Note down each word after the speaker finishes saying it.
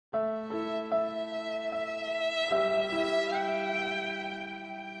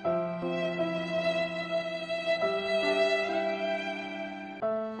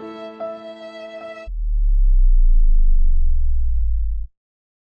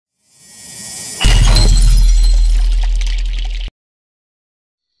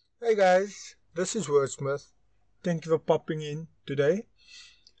Hey guys, this is Wordsmith. Thank you for popping in today.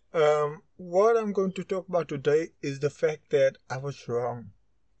 What I'm going to talk about today is the fact that I was wrong.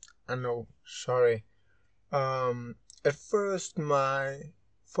 I know, sorry. At first my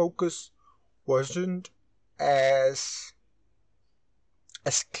focus wasn't as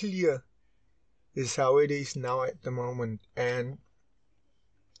clear as how it is now at the moment, and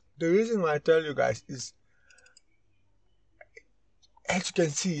the reason why I tell you guys is, as you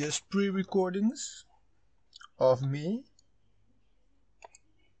can see, there's pre-recordings of me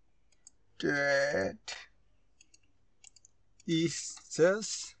that is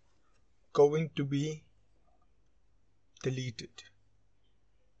just going to be deleted.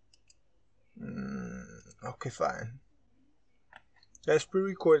 Okay, fine. There's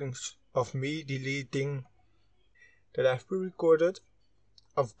pre-recordings of me deleting that I've pre-recorded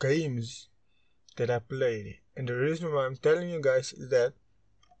of games that I played. And the reason why I'm telling you guys is that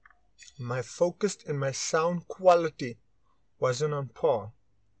my focus and my sound quality wasn't on par.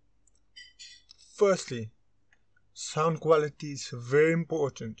 Firstly, sound quality is very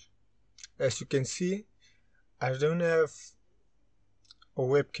important. As you can see, I don't have a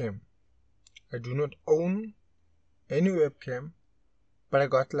webcam. I do not own any webcam, but I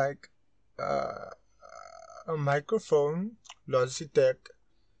got like a microphone, Logitech,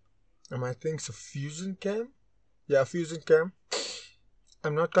 and I think it's a Fusion Cam. Yeah, Fusion Cam.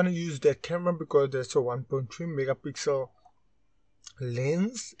 I'm not gonna use that camera because there's a 1.3 megapixel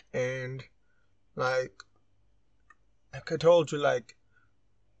lens, and like I told you, like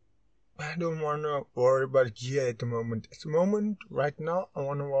I don't wanna worry about gear at the moment. At the moment, right now, I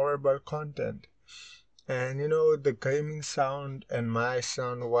wanna worry about content. And you know, the gaming sound and my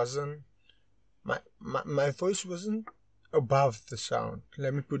sound wasn't my voice wasn't above the sound.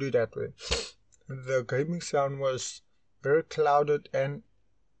 Let me put it that way. The gaming sound was very clouded, and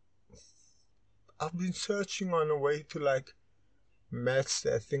I've been searching on a way to like match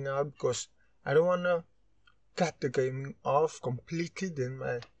that thing out because I don't wanna cut the gaming off completely, then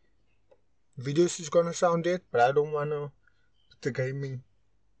my videos is gonna sound dead, but I don't wanna put the gaming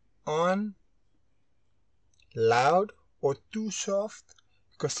on loud or too soft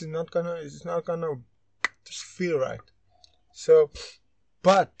because it's not gonna just feel right. So,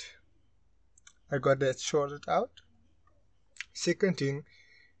 but I got that sorted out. Second thing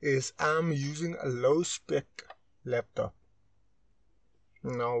is I'm using a low spec laptop.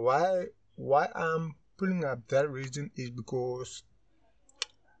 Now why I'm pulling up that reason is because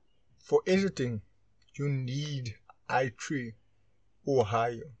for editing you need i3 or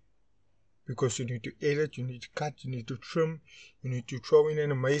higher, because you need to edit, you need to cut, you need to trim, you need to throw in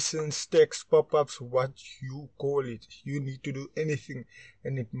animations, text, pop-ups, what you call it. You need to do anything,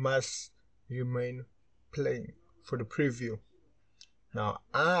 and it must remain playing for the preview. Now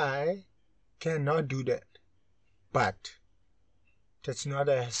I cannot do that, but that's not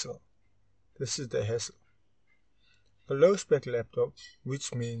a hassle. This is the hassle. A low spec laptop,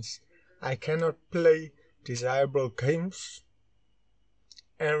 which means I cannot play desirable games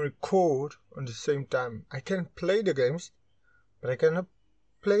and record on the same time. I can play the games, but I cannot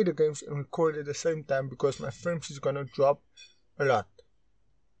play the games and record at the same time because my frames is gonna drop a lot.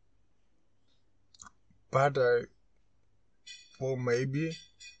 But I will maybe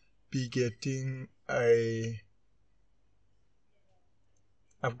be getting a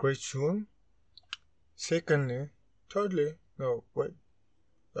upgrade soon. Secondly, thirdly, the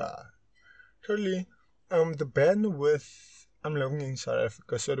bandwidth, I'm living in South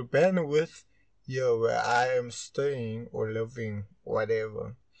Africa, so the bandwidth here where I am staying or living,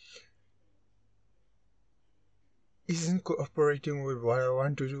 whatever, isn't cooperating with what I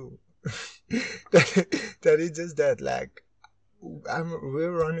want to do. that is just that, like,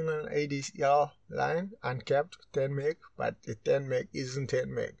 we're running on an ADSL line, uncapped 10 meg, but the 10 meg isn't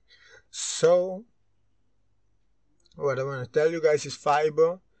 10 meg. So what I want to tell you guys is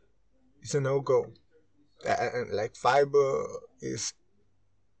fiber is a no-go. Like fiber is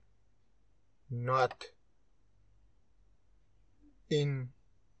not in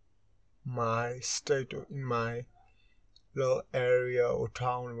my state or in my little area or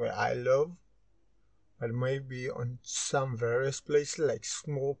town where I live, but maybe on some various places, like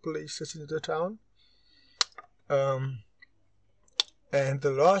small places in the town. And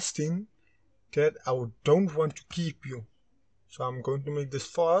the last thing that I don't want to keep you, so I'm going to make this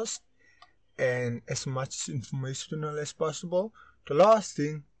fast and as much informational as possible. The last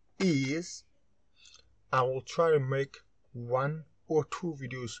thing is I will try to make 1 or 2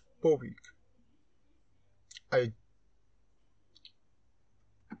 videos per week. I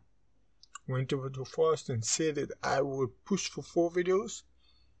went over to fast and said that I would push for 4 videos,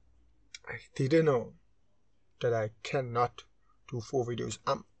 I didn't know that I cannot do 4 videos.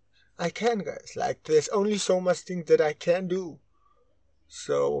 I can, guys. Like, there's only so much things that I can do.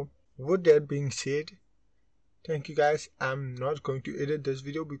 So with that being said, thank you guys. I'm not going to edit this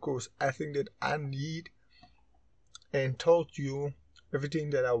video because I think that I need and told you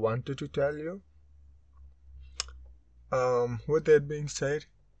everything that I wanted to tell you. With that being said,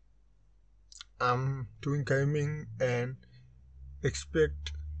 I'm doing gaming and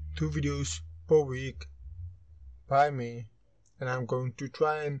expect 2 videos per week by me, and I'm going to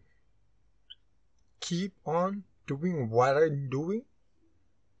try and keep on doing what I'm doing,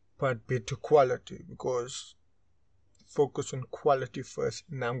 but better quality, because focus on quality first,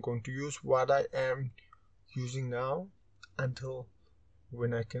 and I'm going to use what I am using now until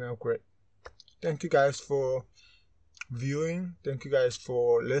when I can upgrade. Thank you guys for viewing. Thank you guys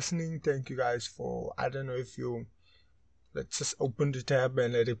for listening. Thank you guys for, I don't know if you, let's just open the tab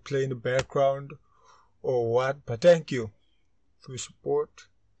and let it play in the background or what, but thank you for your support.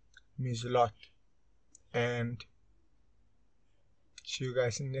 It means a lot. And see you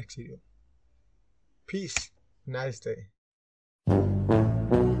guys in the next video. Peace. Nice day.